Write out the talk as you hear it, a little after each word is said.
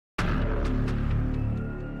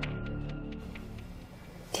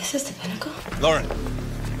This is the pinnacle? Lauren,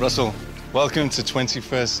 Russell, welcome to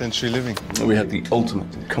 21st century living. We have the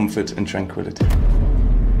ultimate in comfort and tranquility.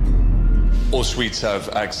 All suites have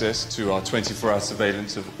access to our 24-hour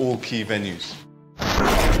surveillance of all key venues.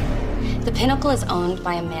 The pinnacle is owned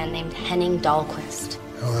by a man named Henning Dahlquist.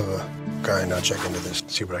 I'll have a guy now check into this,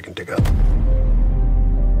 see what I can dig up.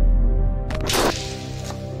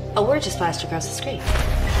 A word just flashed across the screen.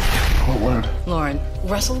 What word? Lauren,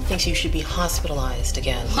 Russell thinks you should be hospitalized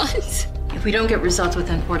again. What? If we don't get results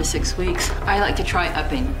within 4 to 6 weeks, I like to try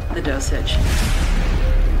upping the dosage.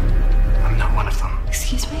 I'm not one of them.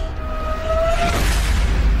 Excuse me?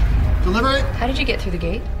 Delivery? How did you get through the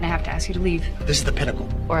gate? And I have to ask you to leave, This is the pinnacle.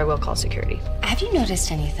 or I will call security. Have you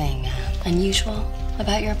noticed anything unusual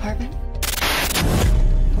about your apartment?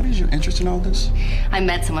 What is your interest in all this? I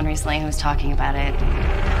met someone recently who was talking about it.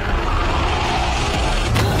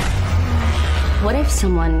 What if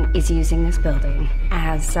someone is using this building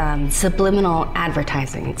as a subliminal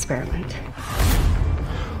advertising experiment?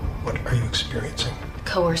 What are you experiencing?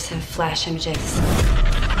 Coercive flash images.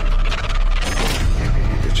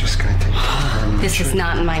 You're just going to take This is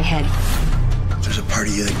not in my head. There's a part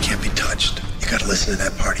of you that can't be touched. You gotta listen to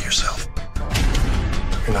that part of yourself.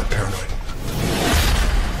 You're not paranoid.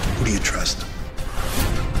 Who do you trust?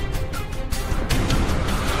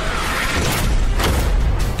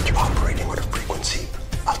 You're operating on a frequency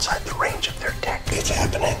outside the range of their tech. It's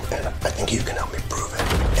happening, and I think you can help me prove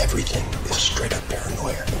it. Everything is straight up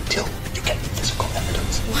paranoia until you get physical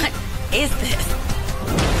evidence. What is this?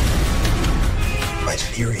 My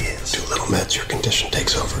theory is, too little meds, your condition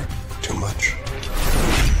takes over. Too much,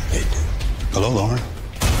 they do. Hello, Lauren.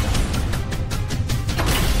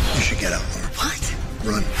 You should get out, Lauren. What?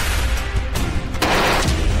 Run.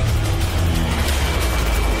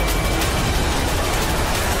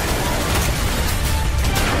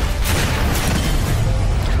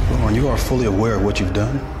 Lauren, you are fully aware of what you've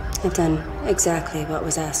done? I've done exactly what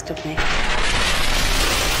was asked of me.